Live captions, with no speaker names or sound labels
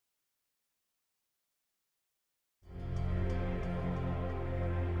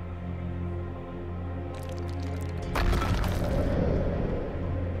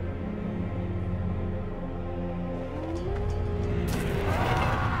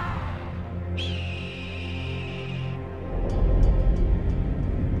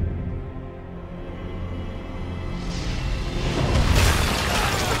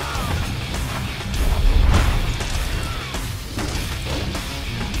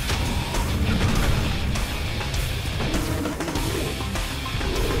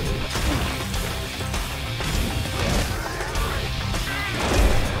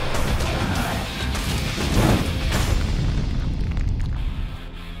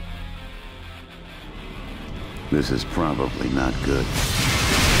This is probably not good.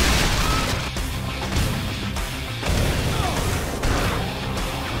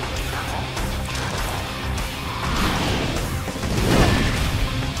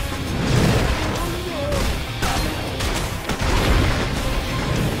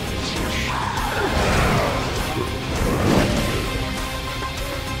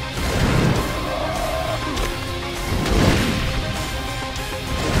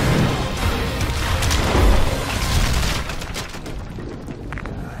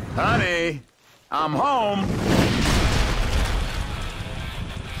 Honey, I'm home.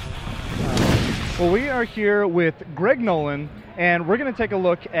 Well, we are here with Greg Nolan, and we're going to take a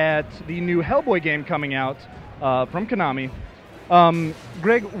look at the new Hellboy game coming out from Konami.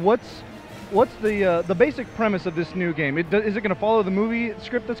 Greg, what's the basic premise of this new game? Is it going to follow the movie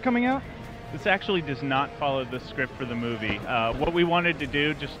script that's coming out? This actually does not follow the script for the movie. What we wanted to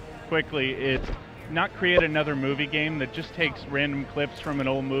do, just quickly, is not create another movie game that just takes random clips from an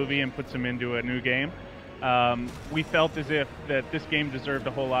old movie and puts them into a new game. We felt as if that this game deserved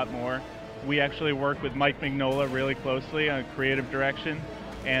a whole lot more. We actually worked with Mike Mignola really closely on creative direction,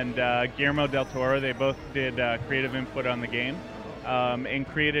 and Guillermo del Toro. They both did creative input on the game and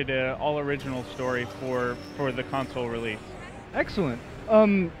created an all-original story for the console release. Excellent.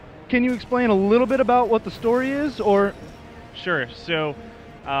 Can you explain a little bit about what the story is, or? Sure. So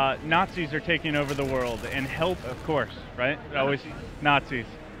Nazis are taking over the world, and of course, right? Always Nazis.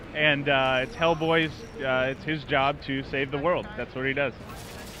 And it's Hellboy's, it's his job to save the world. That's what he does.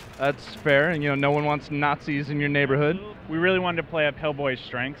 That's fair, and no one wants Nazis in your neighborhood. We really wanted to play up Hellboy's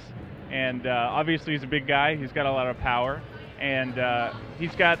strengths, and obviously he's a big guy, he's got a lot of power, and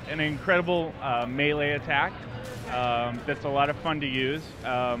he's got an incredible melee attack that's a lot of fun to use.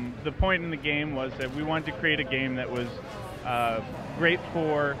 The point in the game was that we wanted to create a game that was great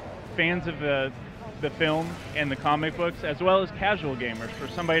for fans of the film and the comic books, as well as casual gamers, for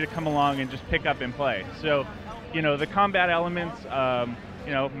somebody to come along and just pick up and play. So, the combat elements,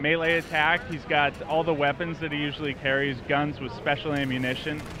 melee attack, he's got all the weapons that he usually carries, guns with special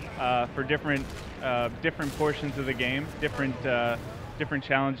ammunition for different portions of the game, different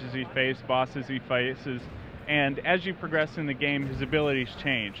challenges he faces, bosses he faces. And as you progress in the game, his abilities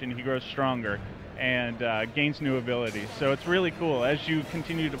change and he grows stronger and gains new abilities. So it's really cool. As you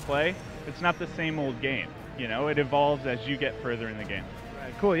continue to play, it's not the same old game. It evolves as you get further in the game.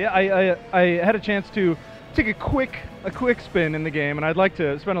 Right, cool. Yeah, I had a chance to take a quick spin in the game, and I'd like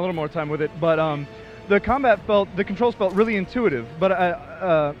to spend a little more time with it. But the controls felt really intuitive. But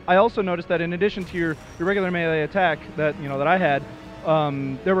I also noticed that in addition to your regular melee attack that that I had,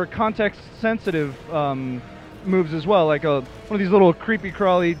 there were context-sensitive moves as well, like one of these little creepy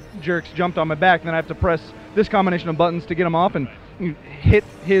crawly jerks jumped on my back, and then I have to press this combination of buttons to get him off and hit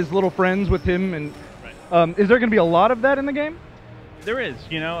his little friends with him. And is there going to be a lot of that in the game? There is.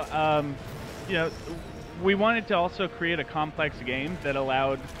 We wanted to also create a complex game that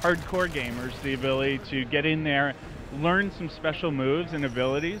allowed hardcore gamers the ability to get in there, learn some special moves and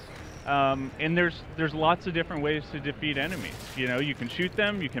abilities. And there's lots of different ways to defeat enemies. You can shoot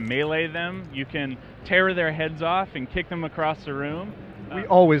them, you can melee them, you can tear their heads off and kick them across the room. We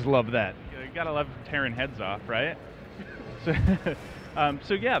always love that. You gotta love tearing heads off, right?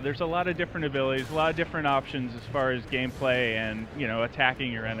 So yeah, there's a lot of different abilities, a lot of different options as far as gameplay and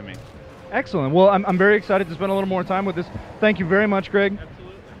attacking your enemy. Excellent. Well, I'm very excited to spend a little more time with this. Thank you very much, Greg.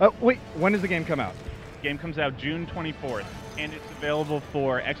 Absolutely. Wait, when does the game come out? The game comes out June 24th, and it's available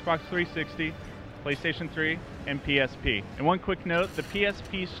for Xbox 360, PlayStation 3, and PSP. And one quick note, the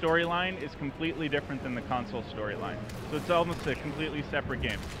PSP storyline is completely different than the console storyline. So it's almost a completely separate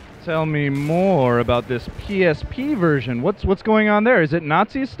game. Tell me more about this PSP version. What's going on there? Is it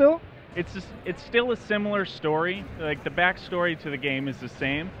Nazis still? It's still a similar story. Like, the backstory to the game is the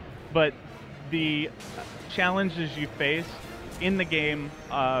same, but the challenges you face in the game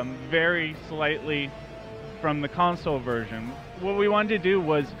vary slightly from the console version. What we wanted to do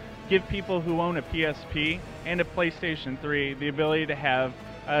was give people who own a PSP and a PlayStation 3 the ability to have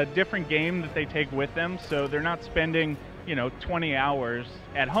a different game that they take with them, so they're not spending 20 hours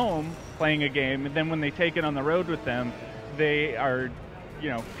at home playing a game, and then when they take it on the road with them, they are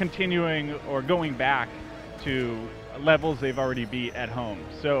continuing or going back to levels they've already beat at home.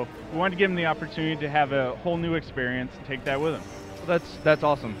 So we wanted to give them the opportunity to have a whole new experience and take that with them. That's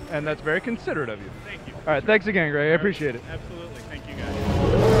awesome, and that's very considerate of you. Thank you. All right, thanks again, Greg. I appreciate it. Absolutely. Thank you, guys.